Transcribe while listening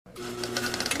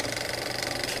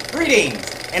Greetings,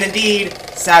 and indeed,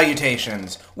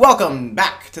 salutations. Welcome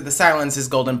back to the Silence is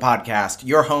Golden podcast,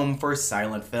 your home for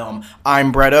silent film.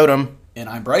 I'm Brett Odom. And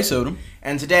I'm Bryce Odom.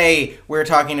 And today, we're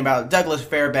talking about Douglas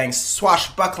Fairbanks'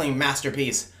 swashbuckling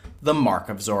masterpiece, The Mark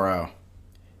of Zorro.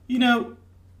 You know,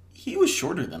 he was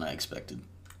shorter than I expected.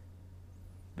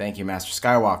 Thank you, Master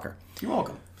Skywalker. You're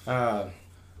welcome.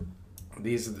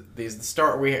 We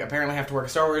apparently have to work a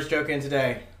Star Wars joke in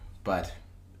today, but...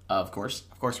 Of course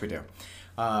we do.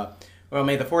 Well,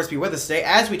 may the Force be with us today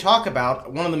as we talk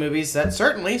about one of the movies that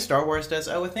certainly Star Wars does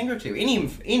owe a thing or two.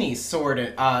 Any sword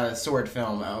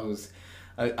film owes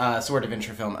sword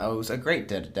adventure film owes a great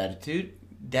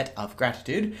debt of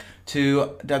gratitude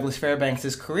to Douglas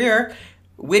Fairbanks' career,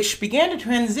 which began to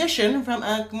transition from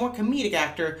a more comedic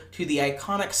actor to the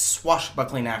iconic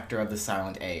swashbuckling actor of the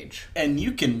Silent Age. And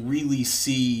you can really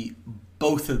see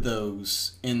both of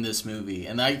those in this movie.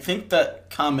 And I think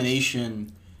that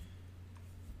combination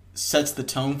sets the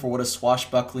tone for what a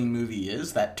swashbuckling movie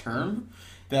is, that term,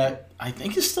 that I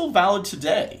think is still valid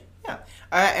today. Yeah,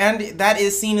 and that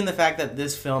is seen in the fact that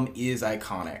this film is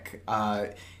iconic.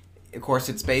 Of course,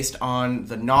 it's based on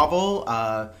the novel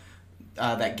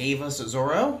that gave us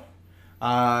Zorro,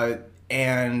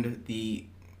 and the...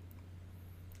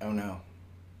 Oh no,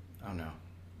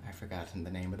 I've forgotten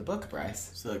the name of the book,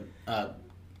 Bryce. So,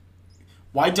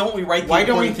 why don't we write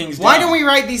things down? Why don't we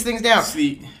write these things down?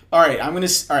 All right,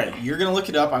 you're gonna look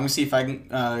it up. I'm gonna see if I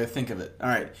can think of it. All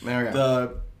right, there we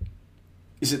go.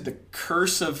 Is it The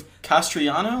Curse of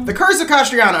Castriano? The Curse of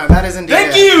Castriano. That is indeed.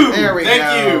 Thank you. There we go.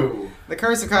 Thank you. The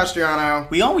Curse of Castriano.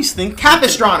 We always think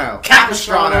Capistrano.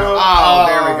 Oh,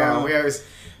 there we go.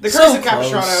 The Curse of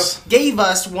Capistrano gave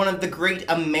us one of the great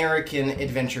American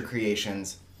adventure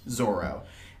creations, Zorro.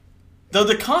 Though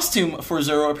the costume for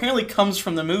Zorro apparently comes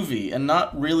from the movie and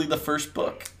not really the first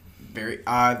book.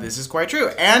 This is quite true.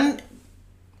 And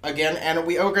again,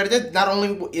 we owe credit. Not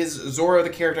only is Zorro the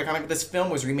character iconic, but this film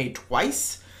was remade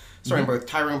twice, starring both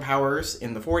Tyrone Powers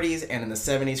in the 40s and in the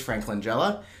 70s, Frank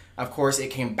Langella. Of course, it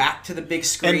came back to the big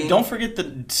screen. And don't forget the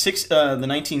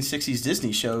 1960s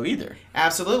Disney show either.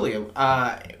 Absolutely.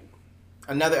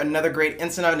 Another great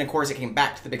incident, and of course, it came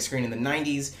back to the big screen in the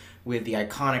 90s with the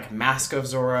iconic Mask of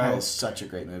Zorro. That is such a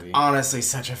great movie. Honestly,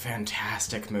 such a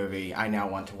fantastic movie. I now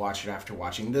want to watch it after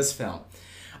watching this film.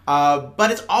 But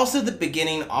it's also the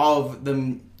beginning of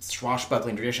the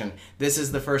swashbuckling tradition. This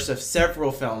is the first of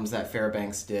several films that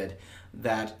Fairbanks did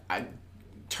that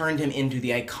turned him into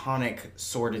the iconic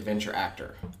sword adventure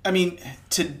actor. I mean,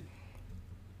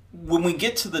 when we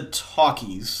get to the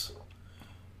talkies,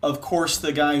 of course,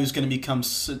 the guy who's going to become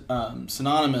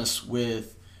synonymous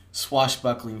with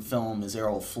swashbuckling film is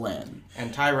Errol Flynn.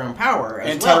 And Tyrone Power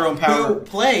who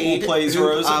plays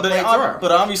Zorro.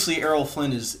 But obviously Errol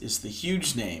Flynn is the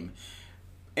huge name.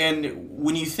 And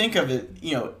when you think of it,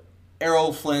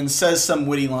 Errol Flynn says some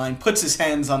witty line, puts his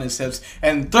hands on his hips,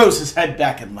 and throws his head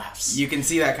back and laughs. You can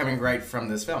see that coming right from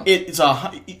this film. It's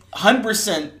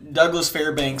 100% Douglas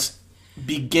Fairbanks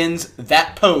begins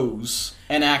that pose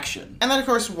and action. And then, of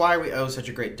course, why we owe such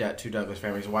a great debt to Douglas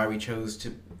Fairbanks, why we chose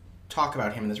to talk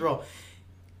about him in this role.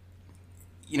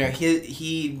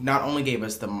 He not only gave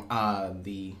us the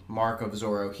Mark of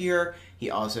Zorro here, he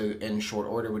also, in short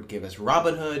order, would give us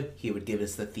Robin Hood. He would give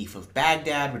us The Thief of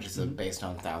Baghdad, which is based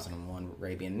on 1001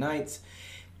 Arabian Nights.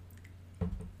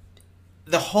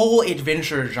 The whole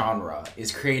adventure genre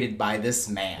is created by this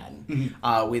man,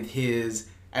 with his,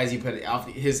 as you put it,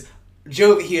 his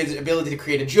ability to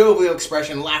create a jovial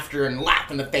expression, laughter, and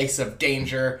laugh in the face of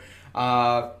danger.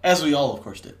 As we all, of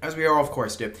course,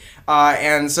 do.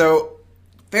 And so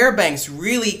Fairbanks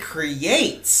really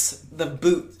creates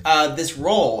this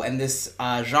role and this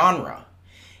genre.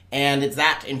 And it's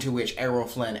that into which Errol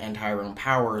Flynn and Tyrone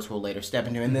Powers will later step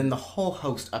into, and then the whole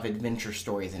host of adventure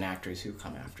stories and actors who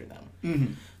come after them.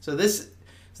 Mm-hmm. So this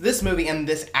movie and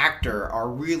this actor are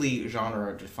really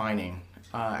genre-defining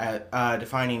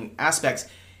defining aspects.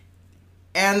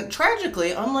 And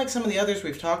tragically, unlike some of the others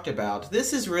we've talked about,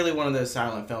 this is really one of those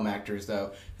silent film actors,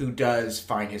 though, who does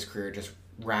find his career just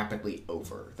rapidly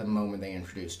over the moment they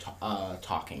introduce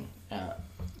talking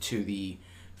to the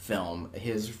film.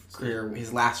 His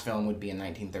last film would be in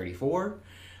 1934,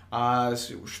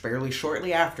 fairly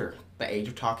shortly after the age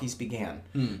of talkies began.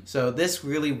 So this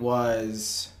really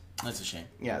was... That's a shame.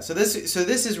 Yeah, so this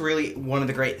is really one of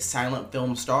the great silent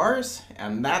film stars,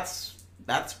 and that's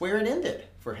where it ended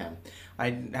for him. I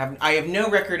have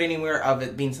no record anywhere of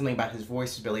it being something about his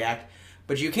voice, his ability to act,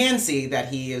 but you can see that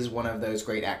he is one of those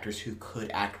great actors who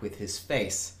could act with his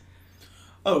face.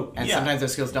 Oh, and sometimes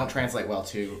those skills don't translate well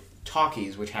to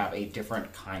talkies, which have a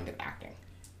different kind of acting.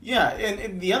 Yeah,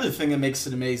 and the other thing that makes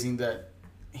it amazing that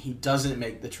he doesn't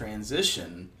make the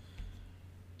transition.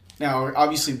 Now,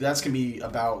 obviously, that's going to be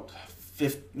about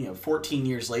 14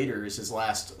 years later is his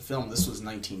last film. This was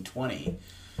 1920.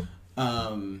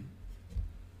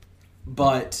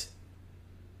 But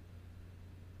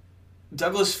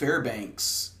Douglas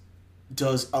Fairbanks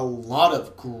does a lot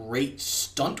of great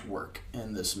stunt work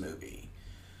in this movie.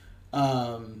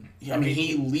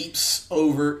 He leaps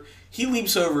over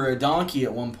a donkey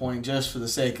at one point just for the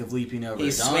sake of leaping over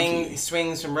a donkey. He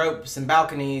swings from ropes and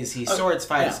balconies. He swords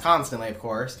fights constantly, of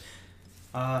course.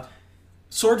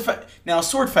 Sword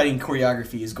fighting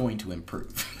choreography is going to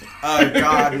improve.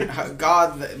 God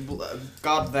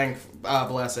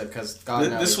bless it, because God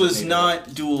knows. This was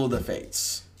not Duel of the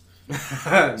Fates.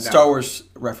 No. Star Wars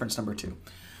reference number 2.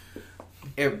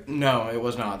 No, it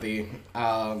was not.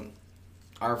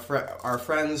 Our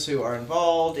friends who are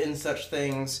involved in such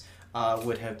things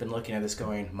would have been looking at this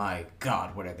going, my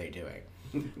God, what are they doing?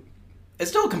 It's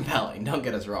still compelling, don't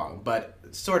get us wrong, but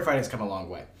sword fighting's come a long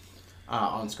way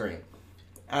on screen.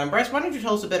 Bryce, why don't you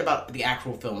tell us a bit about the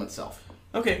actual film itself?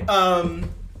 Okay,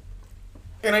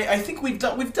 and I think we've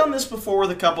done this before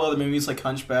with a couple other movies like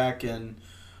Hunchback and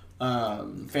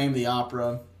Phantom of the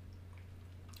Opera,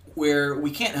 where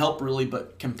we can't help really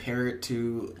but compare it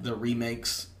to the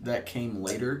remakes that came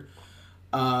later.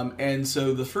 And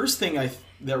so the first thing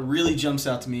that really jumps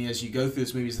out to me as you go through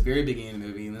this movie is the very beginning of the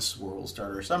movie, and this is where we'll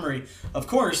start our summary, of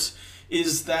course,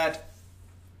 is that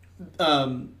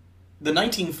the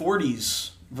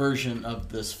 1940s version of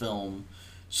this film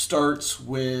starts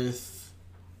with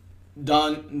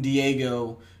Don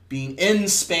Diego being in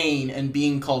Spain and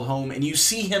being called home, and you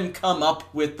see him come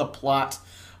up with the plot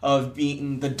of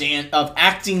being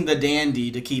acting the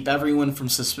dandy to keep everyone from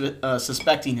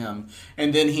suspecting him,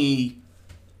 and then he,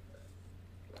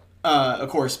 of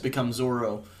course, becomes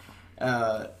Zorro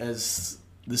as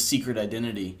the secret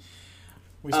identity.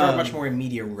 We start much more in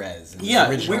media res.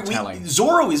 Original telling.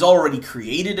 Zorro is already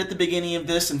created at the beginning of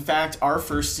this. In fact, our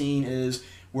first scene is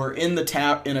we're in a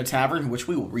tavern, which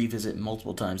we will revisit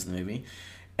multiple times in the movie,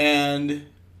 and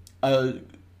a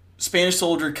Spanish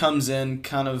soldier comes in,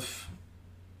 kind of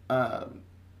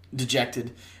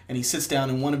dejected, and he sits down,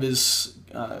 and one of his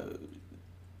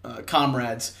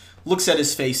comrades looks at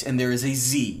his face, and there is a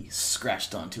Z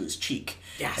scratched onto his cheek.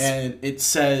 Yes. And it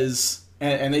says,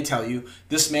 and they tell you,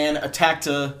 this man attacked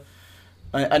a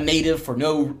native for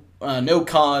no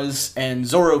cause, and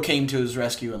Zorro came to his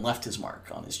rescue and left his mark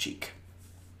on his cheek.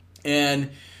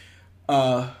 And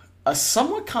a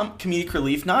somewhat comedic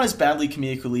relief, not as badly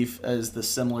comedic relief as the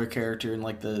similar character in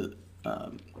like the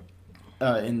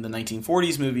in the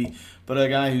 1940s movie, but a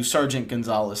guy who's Sergeant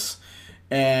Gonzalez,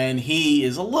 and he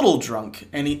is a little drunk,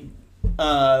 and he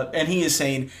is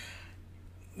saying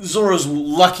Zorro's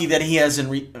lucky that he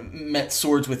hasn't met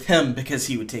swords with him because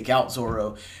he would take out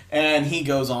Zorro, and he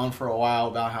goes on for a while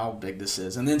about how big this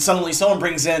is, and then suddenly someone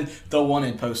brings in the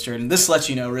wanted poster, and this lets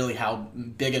you know really how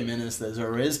big a menace that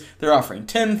Zorro is. They're offering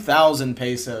 10,000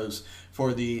 pesos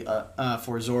for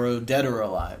Zorro, dead or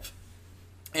alive.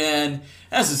 And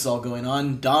as this is all going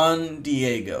on, Don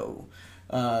Diego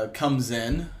comes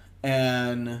in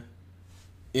and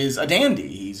is a dandy.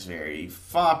 He's very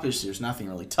foppish. There's nothing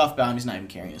really tough about him. He's not even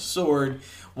carrying a sword.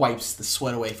 Wipes the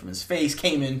sweat away from his face.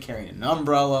 Came in carrying an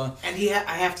umbrella. And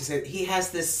I have to say, he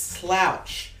has this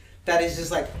slouch that is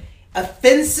just like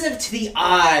offensive to the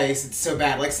eyes. It's so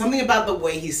bad. Like something about the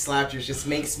way he slouches just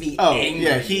makes me angry.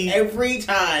 Yeah, every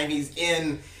time he's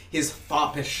in his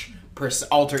foppish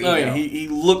alter ego. Oh, yeah, he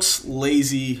looks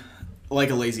lazy, like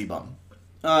a lazy bum.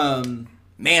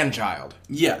 Man-child.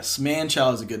 Yes,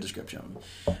 man-child is a good description.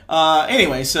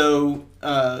 Anyway, so,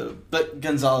 but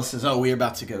Gonzalez says, we're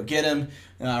about to go get him.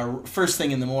 First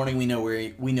thing in the morning, we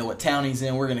know what town he's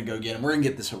in. We're going to go get him. We're going to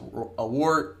get this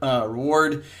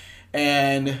reward.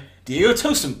 And Diego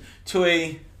toasts him to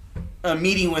a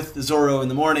meeting with Zorro in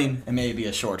the morning, and maybe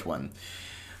a short one.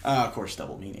 Of course,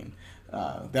 double meaning.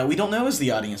 That we don't know as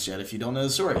the audience yet, if you don't know the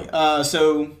story.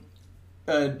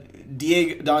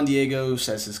 Don Diego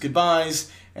says his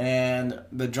goodbyes, and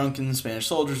the drunken Spanish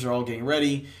soldiers are all getting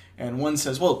ready, and one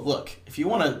says, well, look, if you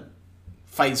want to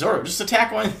fight Zorro, just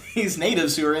attack one of these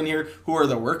natives who are in here, who are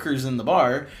the workers in the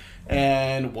bar,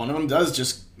 and one of them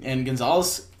does, and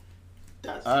Gonzalez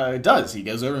does. He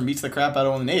goes over and beats the crap out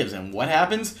of one of the natives, and what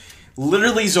happens?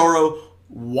 Literally, Zorro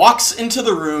walks into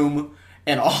the room,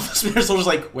 and all the Spanish soldiers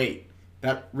are like, wait,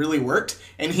 that really worked?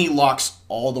 And he locks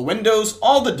all the windows,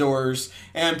 all the doors,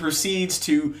 and proceeds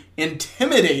to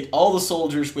intimidate all the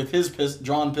soldiers with his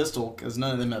drawn pistol, because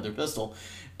none of them had their pistol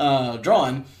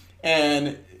drawn,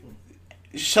 and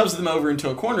shoves them over into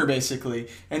a corner, basically,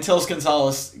 and tells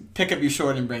Gonzalez, pick up your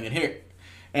sword and bring it here.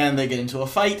 and they get into a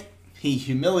fight. He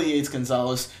humiliates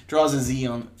Gonzalez, draws a Z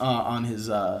on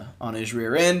his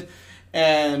rear end,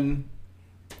 and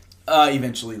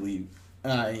eventually leaves.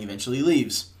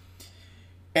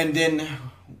 And then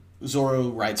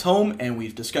Zorro rides home, and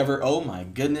we've discovered, oh my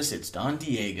goodness, it's Don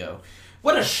Diego.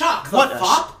 What a shock! The What a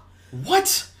fop?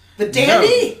 What? The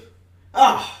dandy?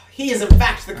 Oh, he is in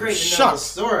fact the great and noble shocked.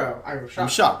 Zorro. I'm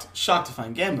shocked. Shocked to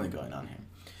find gambling going on here.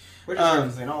 We're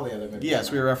just referencing all the other movies.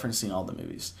 Yes, we were referencing all the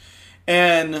movies.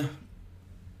 And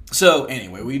so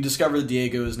anyway, we discovered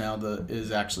Diego is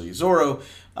actually Zorro,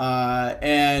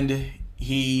 and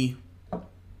he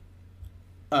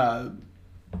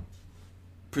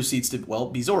proceeds to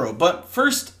be Zorro. But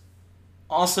first,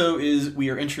 also we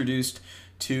are introduced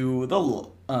to the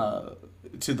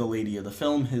lady of the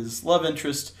film, his love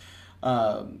interest,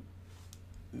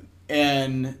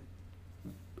 and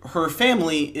her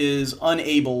family is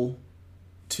unable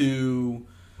to.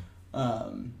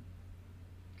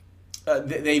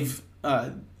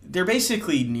 They're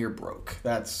basically near broke.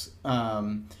 That's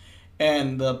and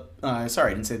the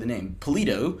sorry, I didn't say the name.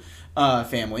 Polito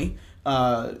family.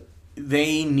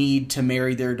 They need to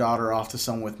marry their daughter off to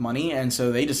someone with money, and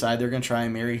so they decide they're going to try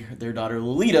and marry their daughter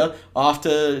Lolita off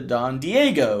to Don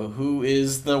Diego, who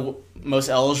is the most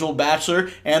eligible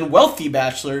bachelor and wealthy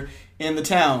bachelor in the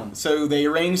town. So they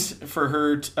arranged for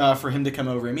him to come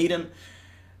over and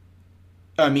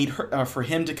meet her, for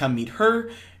him to come meet her,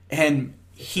 and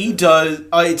he does.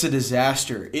 It's a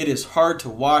disaster. It is hard to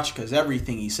watch because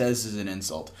everything he says is an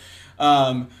insult.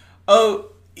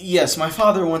 Yes, my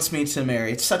father wants me to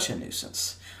marry. It's such a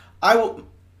nuisance.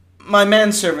 My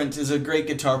manservant is a great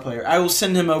guitar player. I will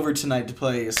send him over tonight to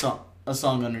play a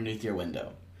song underneath your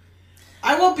window.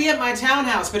 I won't be at my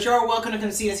townhouse, but you're welcome to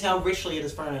come see us how richly it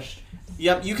is furnished.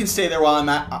 Yep, you can stay there while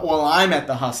I'm at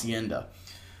the hacienda.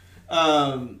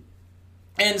 And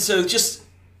so just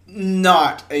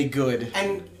not a good.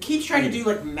 And keeps trying to do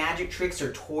like magic tricks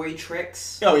or toy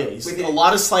tricks. Oh yeah, he's a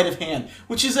lot of sleight of hand,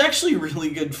 which is actually really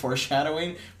good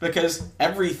foreshadowing because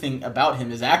everything about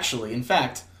him is actually, in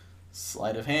fact,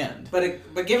 sleight of hand.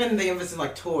 But given the emphasis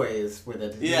like toys with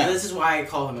it, this is why I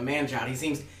call him a man child. He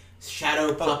seems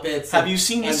shadow puppets. Have you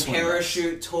seen this and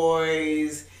parachute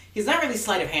toys? He's not really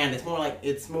sleight of hand.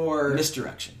 It's more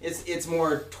misdirection. It's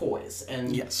more toys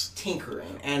and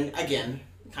tinkering. And again,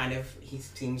 kind of, he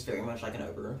seems very much like an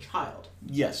overgrown child.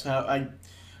 Yes, I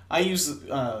use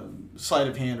sleight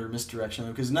of hand or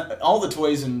misdirection because all the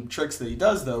toys and tricks that he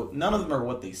does, though, none of them are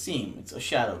what they seem. It's a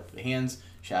shadow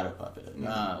puppet.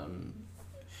 Mm-hmm.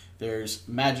 There's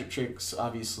magic tricks,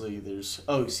 obviously. There's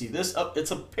see this? Oh,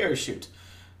 it's a parachute.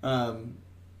 Again,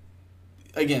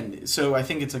 so I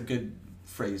think it's a good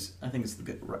phrase. I think it's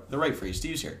the right phrase to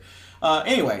use here.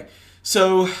 Anyway,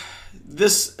 so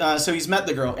he's met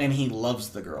the girl and he loves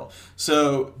the girl.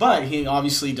 But he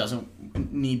obviously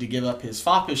doesn't need to give up his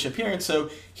foppish appearance, so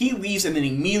he leaves and then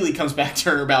immediately comes back to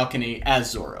her balcony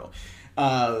as Zorro.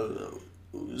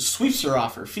 Sweeps her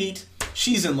off her feet.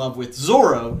 She's in love with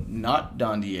Zorro, not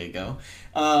Don Diego.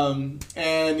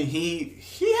 And he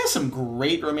has some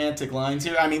great romantic lines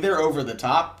here. I mean, they're over the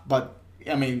top, but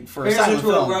I mean, for a silent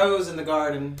film. A rose in the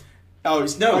garden. Oh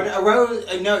no! A rose.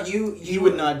 No, you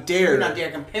would not dare. You would not dare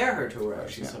compare her to a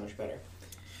rose. She's so much better.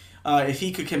 If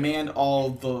he could command all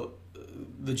the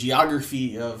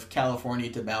geography of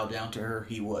California to bow down to her,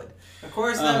 he would. Of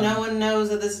course, though, no one knows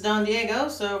that this is Don Diego,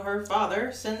 so her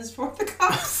father sends for the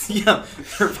cops. Yeah,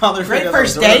 her father. Great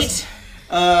first date.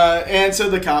 And so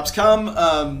the cops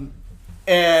come,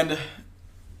 and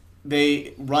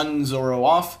they run Zorro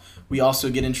off. We also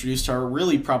get introduced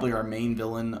to probably our main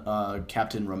villain,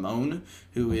 Captain Ramon,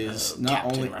 who is not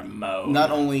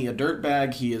only a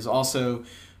dirtbag, he is also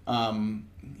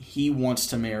he wants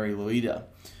to marry Lolita,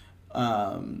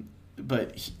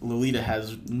 but Lolita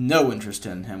has no interest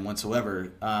in him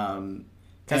whatsoever.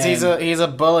 Because he's a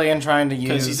bully and trying to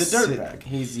use. Because he's a dirtbag.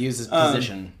 He's used his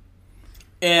position.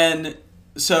 And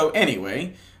so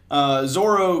anyway,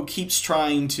 Zorro keeps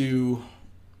trying to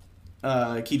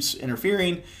keeps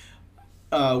interfering.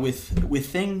 With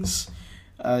things,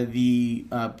 the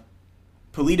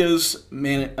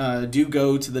Politos do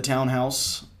go to the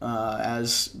townhouse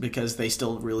because they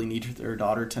still really need their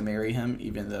daughter to marry him,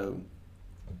 even though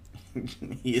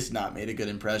he has not made a good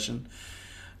impression.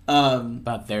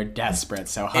 But they're desperate,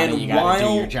 so honey, you gotta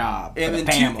do your job for the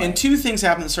family. And two things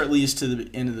happen that start leading us to the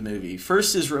end of the movie.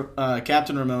 First is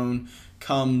Captain Ramon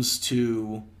comes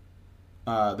to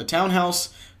the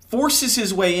townhouse, forces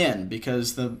his way in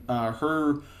because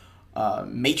her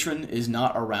matron is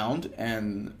not around,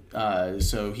 and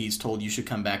so he's told you should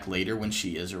come back later when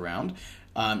she is around.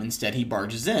 Instead, he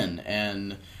barges in,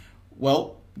 and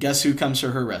well, guess who comes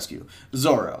to her rescue?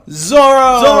 Zoro.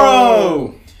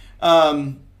 Zoro!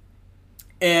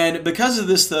 And because of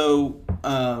this, though,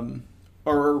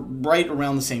 or right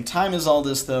around the same time as all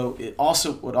this, though,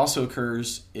 what also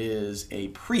occurs is a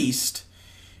priest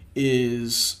who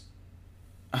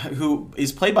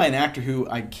is played by an actor who,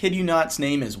 I kid you not, his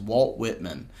name is Walt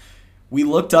Whitman. We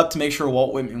looked up to make sure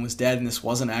Walt Whitman was dead, and this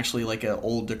wasn't actually like an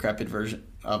old, decrepit version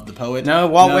of the poet. No,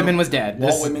 Walt Whitman was dead.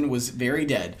 Walt Whitman was very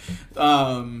dead.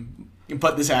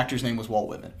 But this actor's name was Walt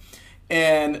Whitman.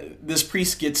 And this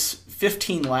priest gets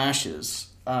 15 lashes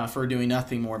for doing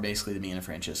nothing more, basically, than being a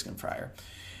Franciscan friar.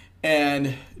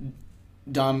 And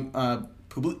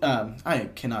I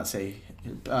cannot say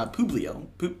Publio.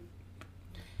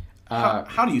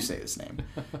 How do you say his name?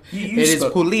 It is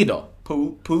Pulido.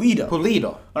 Pulido.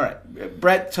 Pulido. All right.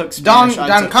 Brett took Spanish.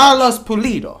 Don Carlos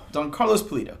Pulido. Don Carlos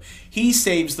Pulido. He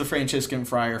saves the Franciscan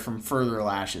friar from further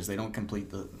lashes. They don't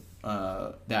complete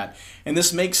that. And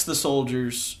this makes the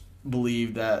soldiers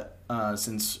believe that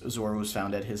since Zoro was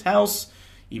found at his house,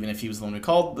 even if he was the one who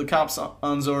called the cops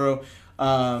on Zoro,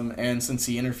 and since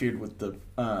he interfered with the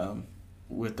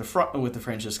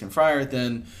Franciscan friar,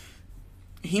 then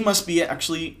he must be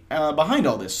actually behind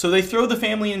all this. So they throw the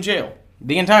family in jail.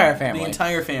 The entire family. The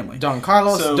entire family. Don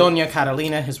Carlos, Doña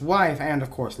Catalina, his wife, and of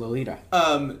course Lolita.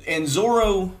 And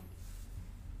Zoro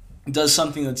does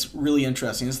something that's really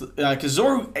interesting. Because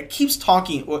Zoro keeps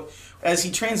talking, as he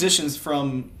transitions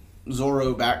from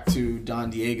Zoro back to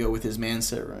Don Diego with his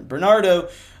manservant Bernardo,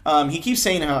 he keeps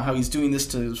saying how he's doing this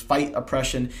to fight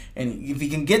oppression, and if he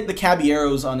can get the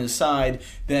Caballeros on his side,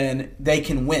 then they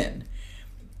can win.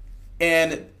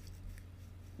 And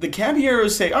the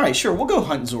Caballeros say, all right, sure, we'll go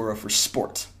hunt Zoro for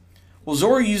sport. Well,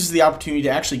 Zoro uses the opportunity to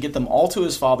actually get them all to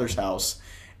his father's house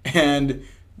and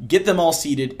get them all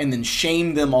seated and then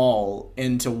shame them all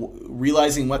into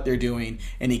realizing what they're doing,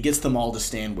 and he gets them all to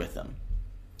stand with him.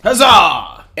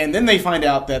 Huzzah! And then they find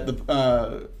out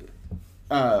that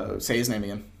say his name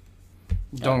again.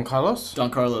 Don Carlos? Don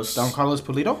Carlos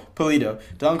Pulido? Pulido.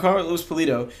 Don Carlos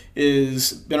Pulido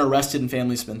is been arrested and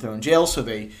family's been thrown in jail, so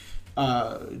they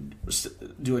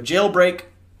do a jailbreak,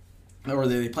 or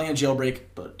they plan a jailbreak,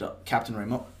 but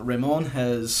Captain Ramon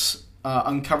has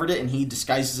uncovered it, and he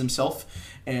disguises himself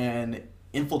and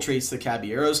infiltrates the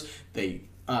Caballeros. They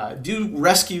do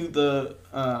rescue the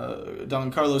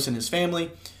Don Carlos and his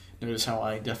family. Notice how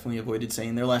I definitely avoided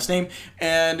saying their last name.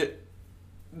 And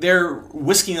they're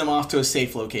whisking them off to a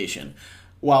safe location,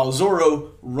 while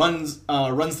Zoro runs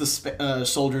the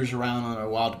soldiers around on a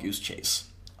wild goose chase.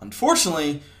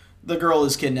 Unfortunately, the girl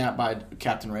is kidnapped by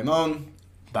Captain Ramon.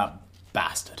 That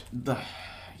bastard.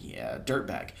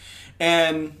 Dirtbag.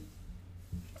 And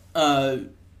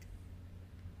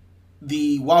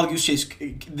the wild goose chase,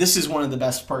 this is one of the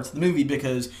best parts of the movie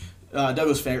because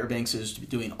Douglas Fairbanks is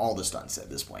doing all the stunts at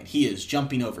this point. He is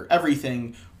jumping over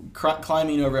everything,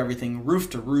 climbing over everything, roof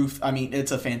to roof. I mean,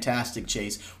 it's a fantastic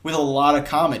chase with a lot of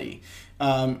comedy.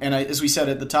 As we said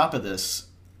at the top of this,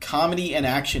 comedy and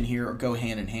action here go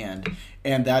hand in hand,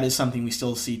 and that is something we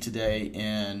still see today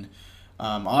in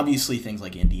obviously things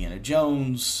like Indiana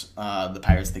Jones, the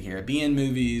Pirates of the Caribbean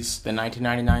movies. The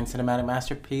 1999 cinematic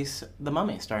masterpiece, The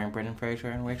Mummy, starring Brendan Fraser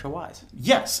and Rachel Weisz.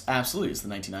 Yes, absolutely. It's the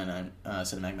 1999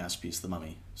 cinematic masterpiece, The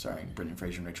Mummy, starring Brendan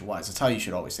Fraser and Rachel Weisz. That's how you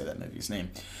should always say that movie's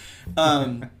name.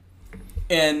 And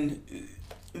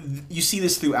you see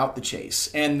this throughout the chase.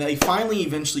 And they finally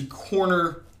eventually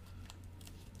corner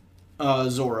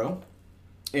Zoro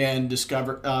and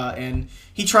discover, and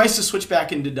he tries to switch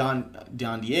back into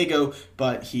Don Diego,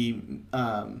 but he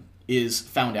is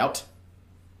found out,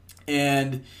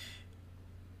 and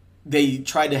they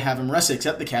tried to have him arrested,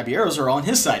 except the Caballeros are on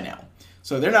his side now,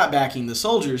 so they're not backing the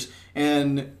soldiers,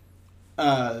 and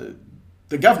the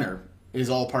governor is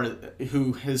all part of,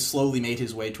 who has slowly made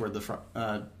his way toward the front,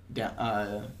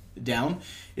 down,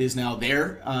 is now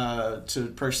there to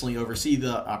personally oversee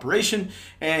the operation,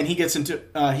 and he gets into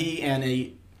he and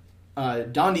a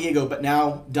Don Diego, but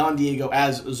now Don Diego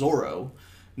as Zoro,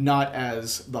 not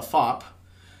as the fop,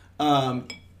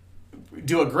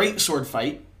 do a great sword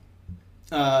fight,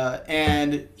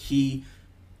 and he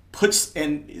puts,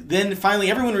 and then finally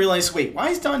everyone realizes, wait, why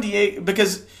is Don Diego,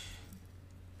 because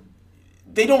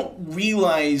they don't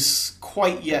realize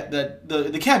quite yet that,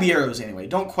 the Caballeros anyway,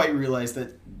 don't quite realize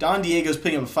that Don Diego's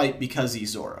putting up a fight because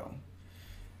he's Zoro.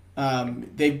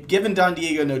 They've given Don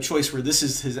Diego no choice where this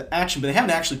is his action, but they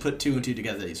haven't actually put two and two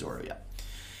together that he's Zoro yet.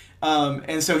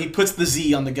 And so he puts the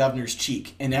Z on the governor's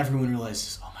cheek, and everyone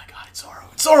realizes, oh my god, it's Zoro!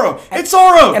 It's Zoro! It's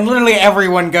Zoro! And literally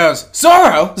everyone goes,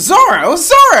 Zoro! Zoro!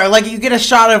 Zoro! Like, you get a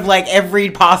shot of, like, every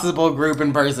possible group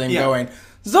and person going,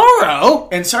 Zorro?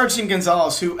 And Sergeant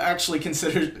Gonzalez, who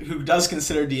does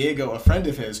consider Diego a friend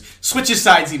of his, switches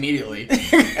sides immediately.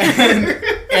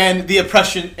 and the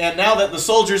oppression, and now that the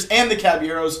soldiers and the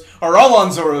caballeros are all on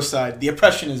Zorro's side, the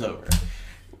oppression is over.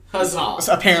 Huzzah.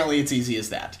 So apparently it's easy as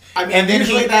that. I mean, and then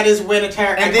usually that is when a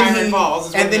tyrant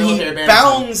falls. And then he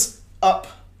bounds up.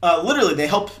 Literally, they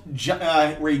help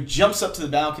where he jumps up to the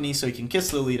balcony so he can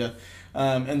kiss Lolita.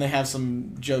 And they have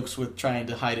some jokes with trying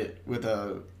to hide it with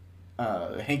a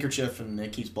handkerchief, and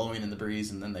it keeps blowing in the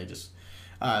breeze, and then they just...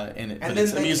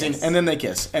 it's amusing. Kiss. And then they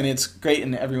kiss. And it's great,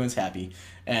 and everyone's happy.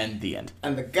 And the end.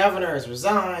 And the governor is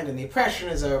resigned, and the oppression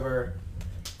is over.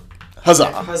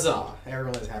 Huzzah. Huzzah.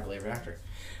 Everyone is happily ever after.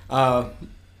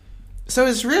 So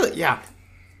it's really,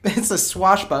 it's a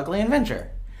swashbuckling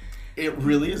adventure. It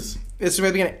really is. It's the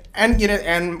very beginning. And,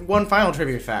 and one final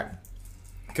trivia fact,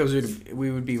 because we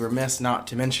would be remiss not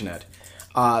to mention it.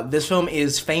 This film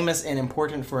is famous and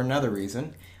important for another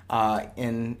reason.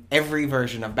 In every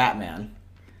version of Batman,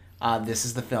 this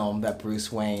is the film that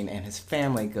Bruce Wayne and his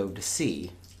family go to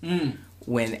see.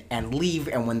 When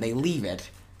they leave it,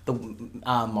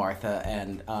 Martha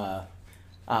and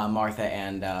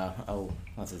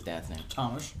what's his dad's name?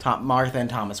 Thomas. Martha and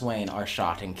Thomas Wayne are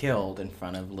shot and killed in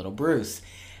front of little Bruce.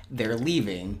 They're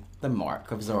leaving the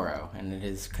mark of Zorro, and it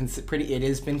has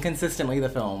been consistently the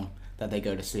film that they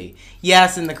go to see.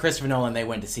 Yes, in the Christopher Nolan, they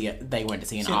went to see it. They went to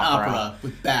see an opera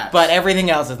with bats, but everything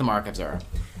else is the mark of Zorro.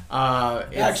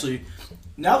 Actually,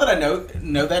 now that I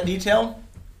know that detail,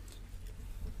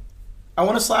 I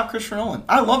want to slap Christopher Nolan.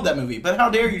 I love that movie, but how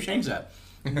dare you change that?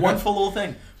 One full little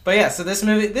thing. But yeah, so this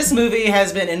movie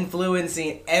has been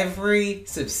influencing every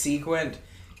subsequent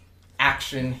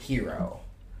action hero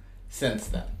since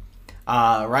then.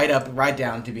 Right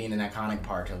down to being an iconic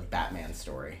part of Batman's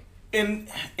story. And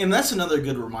that's another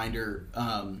good reminder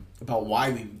about why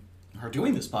we are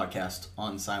doing this podcast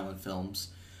on silent films.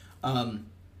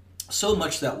 So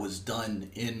much that was done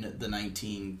in the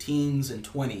 19-teens and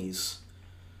 20s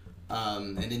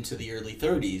and into the early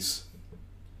 30s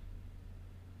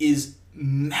is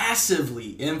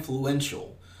massively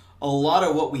influential. A lot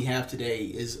of what we have today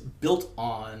is built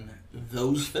on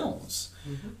those films.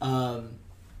 Mm-hmm.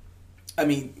 I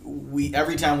mean,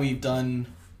 every time we've done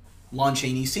Lon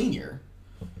Chaney Sr.,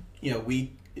 the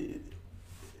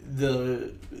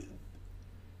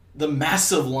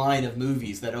massive line of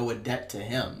movies that owe a debt to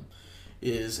him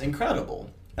is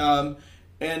incredible.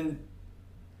 And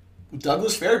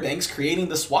Douglas Fairbanks creating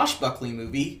the swashbuckling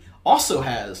movie also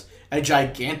has a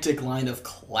gigantic line of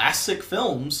classic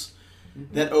films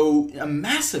that owe a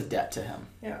massive debt to him.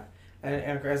 Yeah.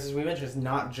 And as we mentioned, it's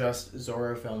not just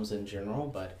Zorro films in general,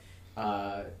 but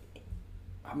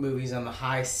movies on the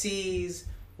high seas,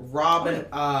 Robin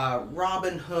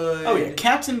Hood. Oh yeah,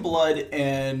 Captain Blood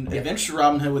and Adventures of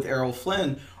Robin Hood with Errol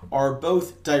Flynn are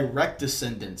both direct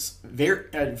descendants.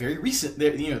 Very recent.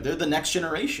 They're the next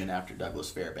generation after Douglas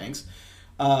Fairbanks,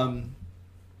 and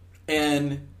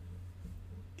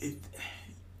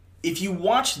if you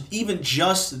watch even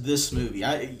just this movie,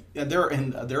 there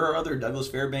are other Douglas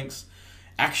Fairbanks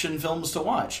action films to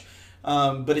watch.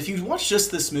 But if you watch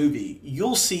just this movie,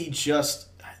 you'll see just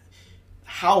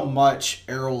how much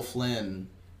Errol Flynn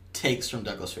takes from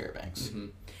Douglas Fairbanks. Mm-hmm.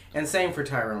 And same for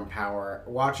Tyrone Power.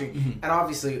 Watching, and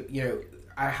obviously,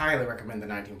 I highly recommend the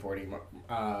 1940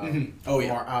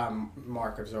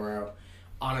 Mark of Zorro.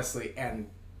 Honestly, and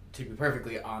to be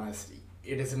perfectly honest,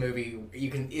 it is a movie you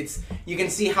can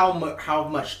see how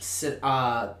much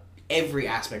every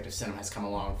aspect of cinema has come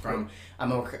along from a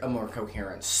more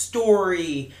coherent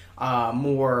story,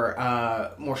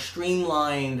 more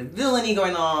streamlined villainy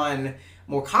going on,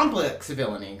 more complex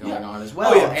villainy going on as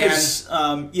well. Oh yeah, because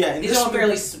it's all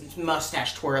fairly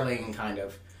mustache twirling kind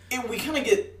of. And we kind of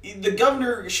get the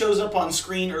governor shows up on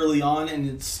screen early on, and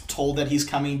it's told that he's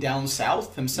coming down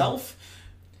south himself,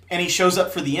 and he shows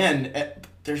up for the end.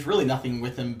 There's really nothing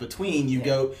with him between.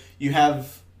 You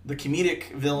have the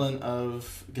comedic villain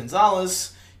of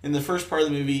Gonzalez in the first part of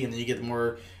the movie, and then you get the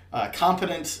more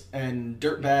competent and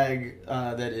dirtbag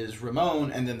that is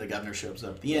Ramon, and then the governor shows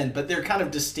up at the end. But they're kind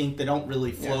of distinct. They don't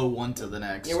really flow one to the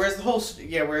next. Yeah, whereas the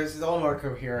whole more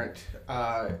coherent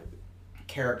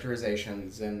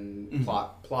characterizations and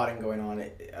plotting going on.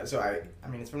 So I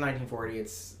mean, it's from 1940.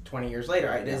 It's 20 years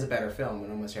later. It is a better film in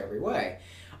almost every way.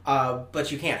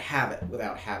 But you can't have it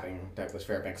without having Douglas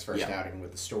Fairbanks' first outing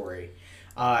with the story.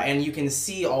 And you can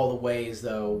see all the ways,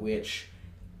 though, which,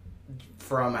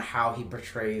 from how he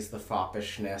portrays the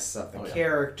foppishness of the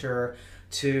character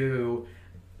to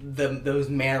those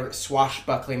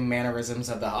swashbuckling mannerisms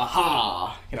of the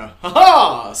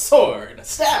ha-ha, sword,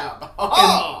 stab,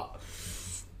 ha-ha.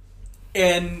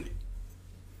 And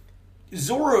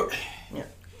Zorro, Yeah.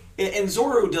 and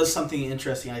Zorro does something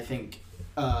interesting, I think,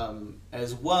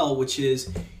 as well, which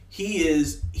is he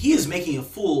is making a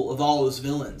fool of all his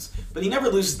villains, but he never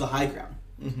loses the high ground.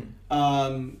 Mm-hmm.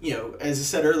 As I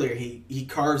said earlier, he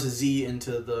carves a Z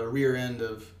into the rear end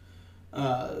of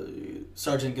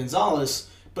Sergeant Gonzalez,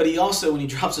 but he also, when he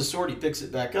drops his sword, he picks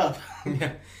it back up.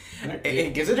 Yeah.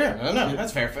 It gives it to him. No,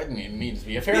 that's fair fight. It needs to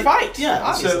be a fair fight. Yeah,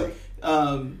 obviously.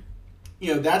 So,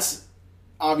 that's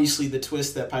obviously the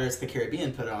twist that Pirates of the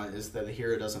Caribbean put on, is that the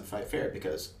hero doesn't fight fair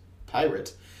because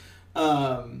pirate.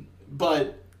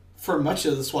 But for much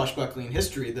of the swashbuckling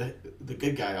history, the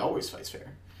good guy always fights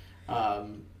fair,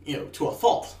 to a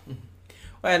fault.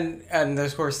 And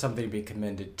there's of course something to be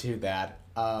commended to that.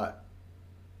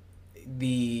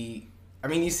 You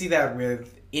see that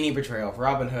with any portrayal of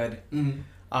Robin Hood. Mm-hmm.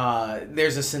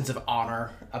 There's a sense of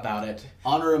honor about it.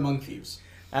 Honor among thieves.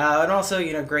 And also,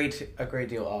 a great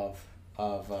deal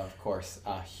of course,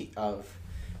 of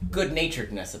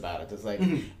good-naturedness about it. It's like,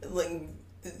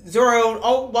 Zorro.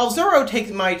 While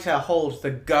Zorro might hold the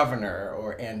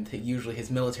governor and usually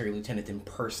his military lieutenant in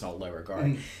personal low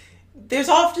regard. There's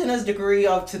often a degree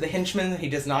to the henchman he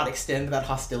does not extend that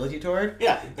hostility toward.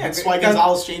 Yeah, that's why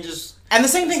Gonzalez changes. And the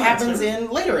same thing happens in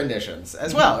later editions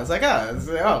as well. It's like,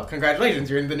 congratulations,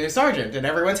 you're the new sergeant, and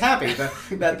everyone's happy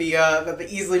that the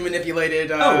easily manipulated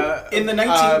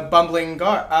bumbling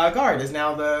guard is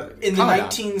now the in the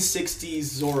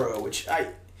 1960s Zorro, which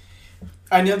I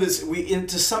know this.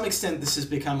 To some extent this has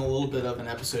become a little bit of an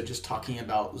episode just talking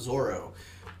about Zorro,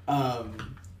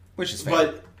 which is fair.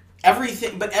 But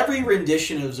every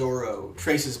rendition of Zorro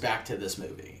traces back to this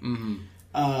movie.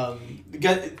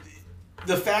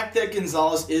 The fact that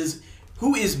Gonzalez is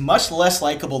much less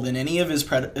likable than any of his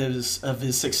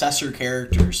successor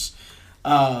characters,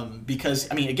 because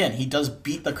again, he does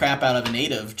beat the crap out of a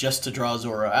native just to draw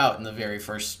Zorro out in the very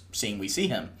first scene we see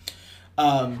him.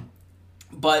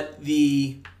 But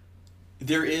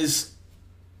there is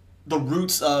the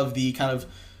roots of the kind of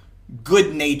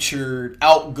good-natured,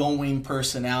 outgoing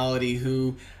personality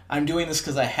who, I'm doing this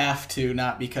because I have to,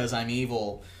 not because I'm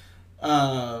evil,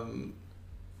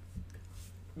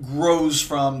 grows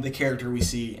from the character we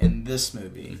see in this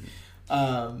movie.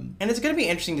 And it's going to be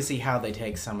interesting to see how they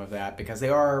take some of that, because they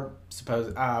are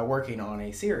working on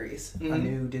a series, a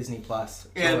new Disney Plus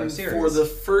and series. For the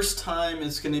first time,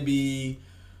 it's going to be...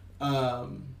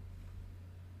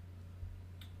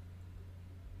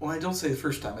 Well, I don't say the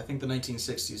first time. I think the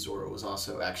 1960s Zorro was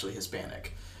also actually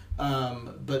Hispanic.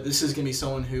 But this is going to be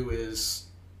someone who is...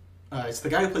 it's the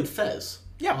guy who played Fez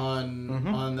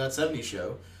on that 70s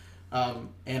show.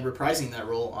 And reprising that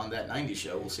role on that 90s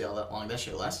show. We'll see how long that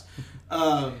show lasts.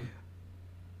 What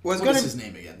is his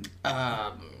name again?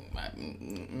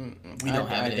 We don't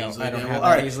have it easily. I don't have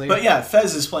that easily. But yeah,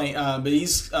 Fez is playing... but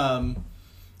he's one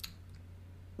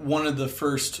of the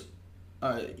first...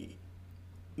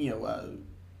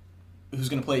 who's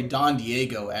going to play Don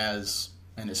Diego as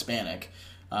an Hispanic.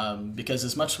 Because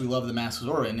as much as we love The Mask of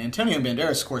Zorro, and Antonio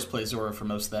Banderas, of course, plays Zorro for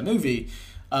most of that movie,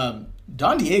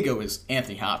 Don Diego is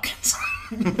Anthony Hopkins.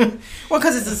 Well,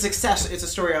 because it's a success. It's a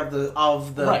story of the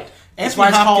right.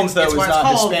 Anthony Hopkins, though, is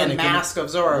not Hispanic. The Mask of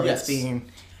Zorro is being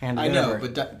handed over.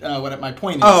 But my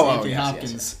point is Anthony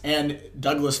Hopkins and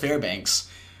Douglas Fairbanks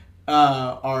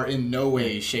are in no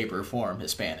way, shape, or form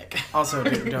Hispanic. Also,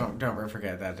 don't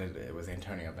forget that it was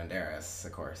Antonio Banderas,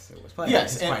 of course. It was playing.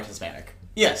 Yes, quite Hispanic.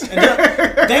 Yes, and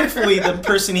thankfully the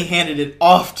person he handed it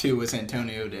off to was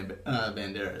Antonio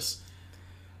Banderas.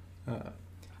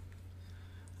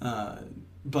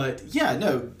 But yeah,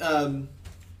 no.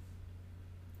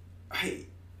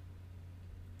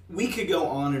 We could go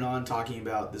on and on talking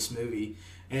about this movie,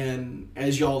 and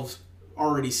as y'all have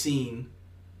already seen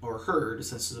or heard,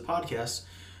 since it's a podcast,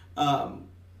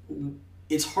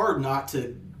 it's hard not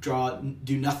to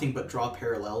do nothing but draw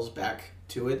parallels back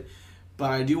to it.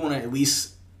 But I do want to at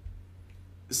least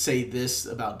say this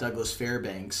about Douglas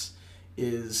Fairbanks: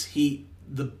 is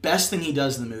the best thing he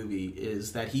does in the movie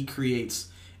is that he creates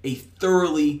a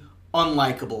thoroughly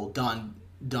unlikable Don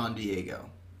Diego.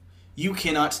 You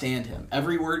cannot stand him.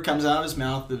 Every word comes out of his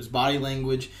mouth. His body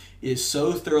language is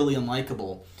so thoroughly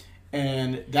unlikable.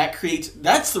 And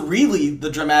that's really the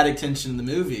dramatic tension in the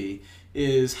movie,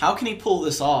 is how can he pull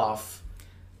this off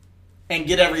and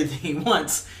get everything he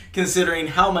wants, considering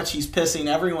how much he's pissing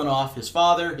everyone off, his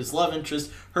father, his love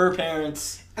interest, her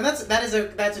parents. And that's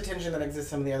a tension that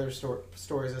exists in some of the other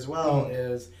stories as well,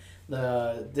 is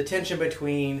the tension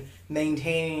between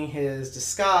maintaining his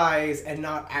disguise and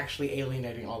not actually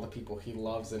alienating all the people he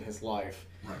loves in his life.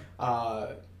 Right.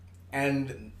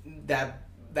 And that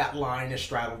that line is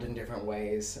straddled in different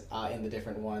ways in the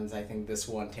different ones. I think this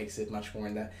one takes it much more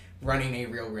in the running a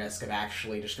real risk of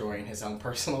actually destroying his own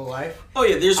personal life. Oh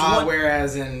yeah, there's one.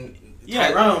 Whereas in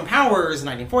Tyrone Powers,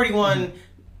 1941,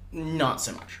 not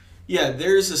so much. Yeah,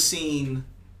 there's a scene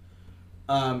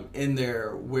in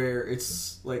there where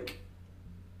it's like,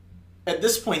 at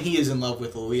this point he is in love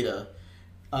with Lolita.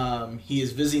 He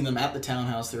is visiting them at the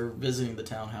townhouse. They're visiting the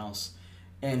townhouse,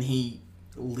 and he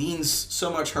leans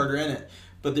so much harder in it.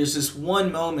 But there's this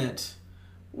one moment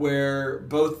where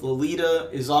both Lolita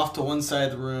is off to one side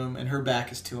of the room and her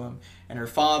back is to him, and her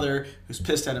father, who's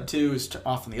pissed at him too, is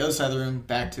off on the other side of the room,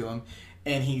 back to him,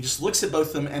 and he just looks at both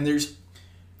of them, and there's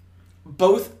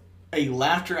both a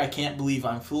laughter, I can't believe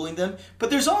I'm fooling them, but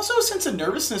there's also a sense of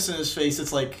nervousness in his face.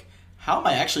 It's like, how am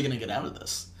I actually going to get out of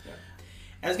this? Yeah.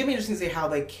 And it's going to be interesting to see how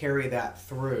they carry that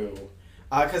through.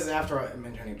 Because after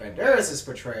Antonio Banderas'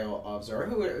 portrayal of Zorro,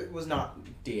 who was not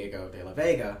Diego de la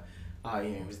Vega,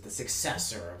 he was the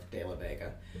successor of de la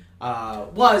Vega,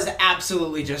 was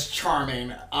absolutely just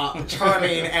charming,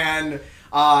 and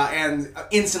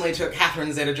instantly took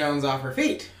Catherine Zeta-Jones off her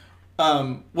feet.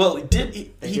 Well,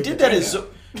 he did that as...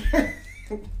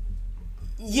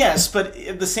 Yes, but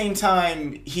at the same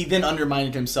time, he then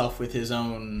undermined himself with his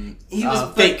own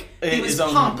fake... He was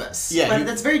pompous. Yeah, but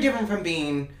that's very different from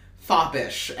being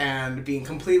foppish and being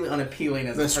completely unappealing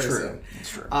as a person. That's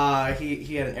true.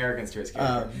 He had an arrogance to his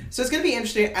character. So it's going to be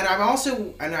interesting. And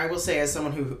I will say, as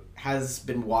someone who has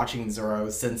been watching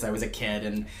Zorro since I was a kid,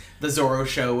 and the Zorro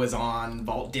show was on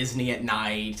Walt Disney at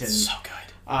night, and so good.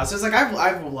 So it's like,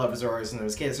 I've loved Zorro since I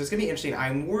was a kid, so it's going to be interesting.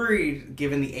 I'm worried,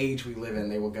 given the age we live in,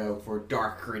 they will go for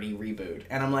dark, gritty reboot.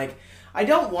 And I'm like, I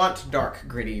don't want dark,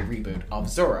 gritty reboot of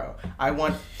Zorro. I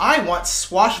want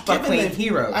swashbuckling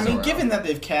hero Zorro. I mean, given that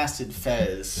they've casted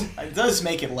Fez, it does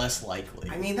make it less likely.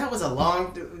 I mean, that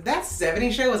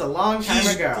 70s show was a long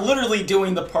time ago. He's literally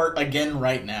doing the part again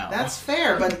right now. That's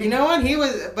fair, but you know what?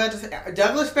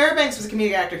 Douglas Fairbanks was a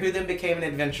comedic actor who then became an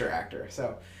adventure actor,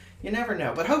 so... You never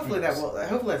know, but hopefully that's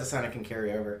a sign it can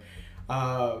carry over.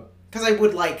 Because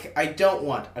I don't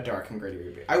want a dark and gritty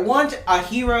reboot. I want a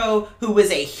hero who is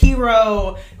a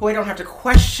hero, who I don't have to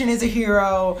question is a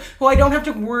hero, who I don't have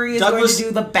to worry is going to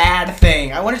do the bad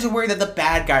thing. I wanted to worry that the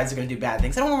bad guys are going to do bad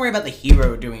things. I don't want to worry about the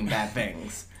hero doing bad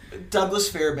things. Douglas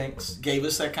Fairbanks gave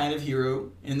us that kind of hero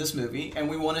in this movie, and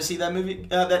we want to see that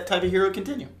that type of hero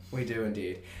continue. We do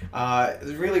indeed.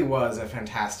 It really was a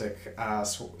fantastic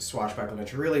swashbuckling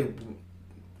adventure. Really,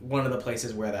 one of the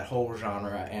places where that whole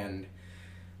genre and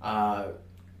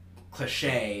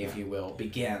cliche, if you will,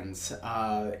 begins.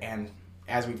 And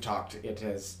as we've talked, it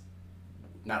has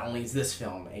not only is this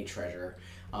film a treasure,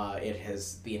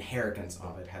 the inheritance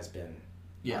of it has been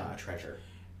a treasure.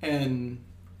 And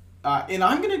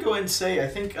I'm going to go ahead and say, I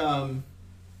think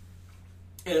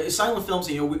silent films,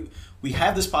 we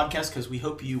have this podcast because we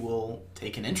hope you will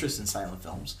take an interest in silent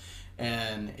films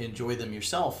and enjoy them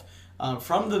yourself.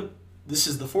 This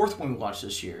is the fourth one we watched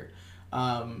this year.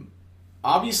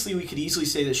 Obviously, we could easily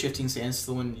say that Shifting Sands is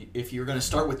the one, if you're going to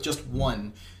start with just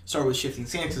one, start with Shifting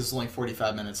Sands because it's only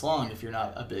 45 minutes long if you're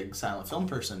not a big silent film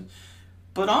person.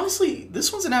 But honestly,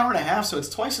 this one's an hour and a half, so it's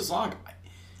twice as long.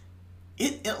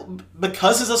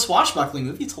 Because it's a swashbuckling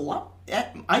movie, it's a lot.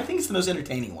 I think it's the most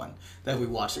entertaining one that we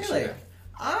watched this year.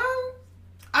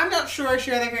 I'm not sure I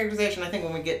share that characterization. I think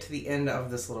when we get to the end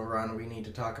of this little run, we need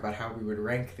to talk about how we would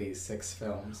rank these 6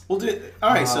 films. We'll do it. All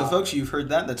right, so folks, you've heard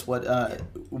that. That's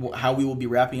how we will be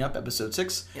wrapping up episode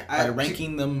 6 by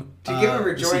ranking them. To give a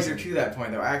rejoinder to that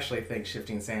point, though, I actually think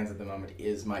Shifting Sands at the moment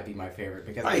might be my favorite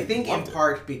because I think in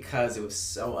part because it was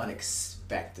so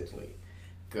unexpectedly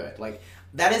good. Like,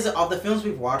 that is, of the films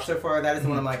we've watched so far, that is the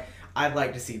one I'm like, I'd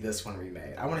like to see this one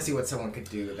remade. I want to see what someone could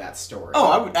do with that story. Oh,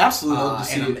 I would absolutely love to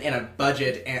see it. In a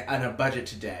budget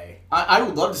today. I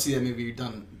would love to see that movie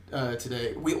done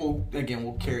today.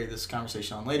 We'll carry this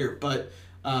conversation on later, but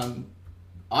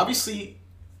obviously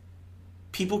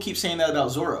people keep saying that about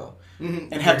Zorro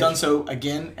and have done so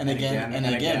again and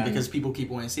again because people keep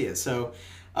wanting to see it. So,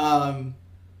 but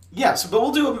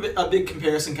we'll do a big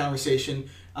comparison conversation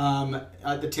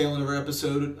at the tail end of our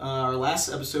episode, our last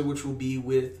episode, which will be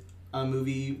with a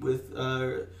movie with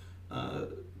Greta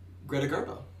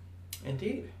Garbo.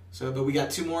 Indeed. So, but we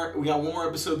got one more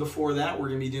episode before that. We're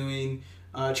going to be doing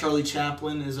Charlie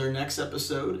Chaplin is our next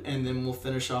episode, and then we'll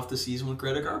finish off the season with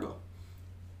Greta Garbo.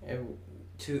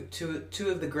 Two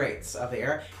of the greats of the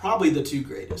era. Probably the 2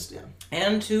 greatest, yeah.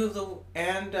 And two of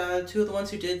the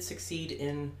ones who did succeed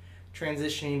in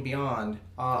transitioning beyond.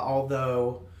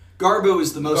 Although Garbo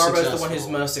is the most Garbo's successful. the one who's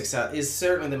is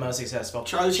certainly the most successful.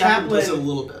 Charlie Chaplin does it a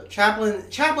little bit.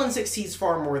 Chaplin succeeds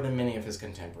far more than many of his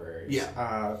contemporaries.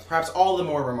 Yeah. Perhaps all the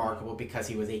more remarkable because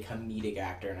he was a comedic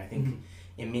actor, and I think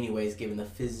in many ways, given the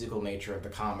physical nature of the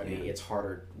comedy, it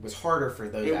was harder for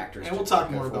those actors. And we'll talk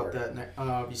more about that,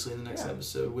 obviously, in the next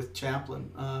episode with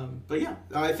Chaplin. But yeah,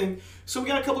 I think so. We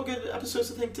got a couple good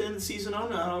episodes, I think, to end the season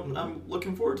on. I'm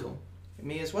looking forward to them.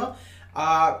 Me as well.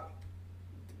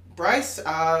 Bryce,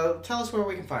 tell us where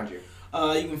we can find you.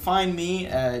 You can find me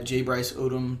at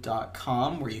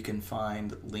jbryceodom.com, where you can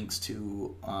find links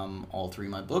to all three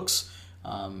of my books.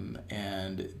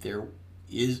 And there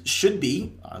should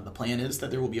be, the plan is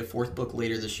that there will be a fourth book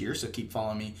later this year, so keep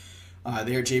following me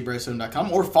there at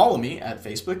jbryceodom.com, or follow me at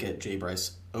Facebook at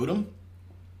jbryceodom,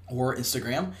 or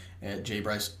Instagram at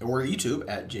jbryce, or YouTube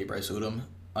at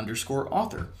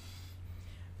jbryceodom_author.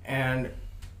 And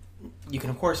you can,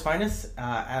 of course, find us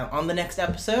on the next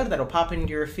episode. That'll pop into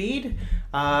your feed.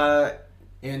 And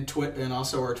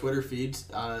also our Twitter feeds,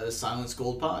 Silence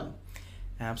Gold Pod.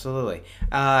 Absolutely.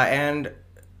 And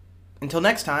until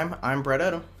next time, I'm Brett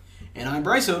Odom. And I'm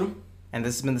Bryce Odom. And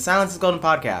this has been the Silence is Golden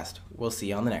podcast. We'll see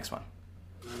you on the next one.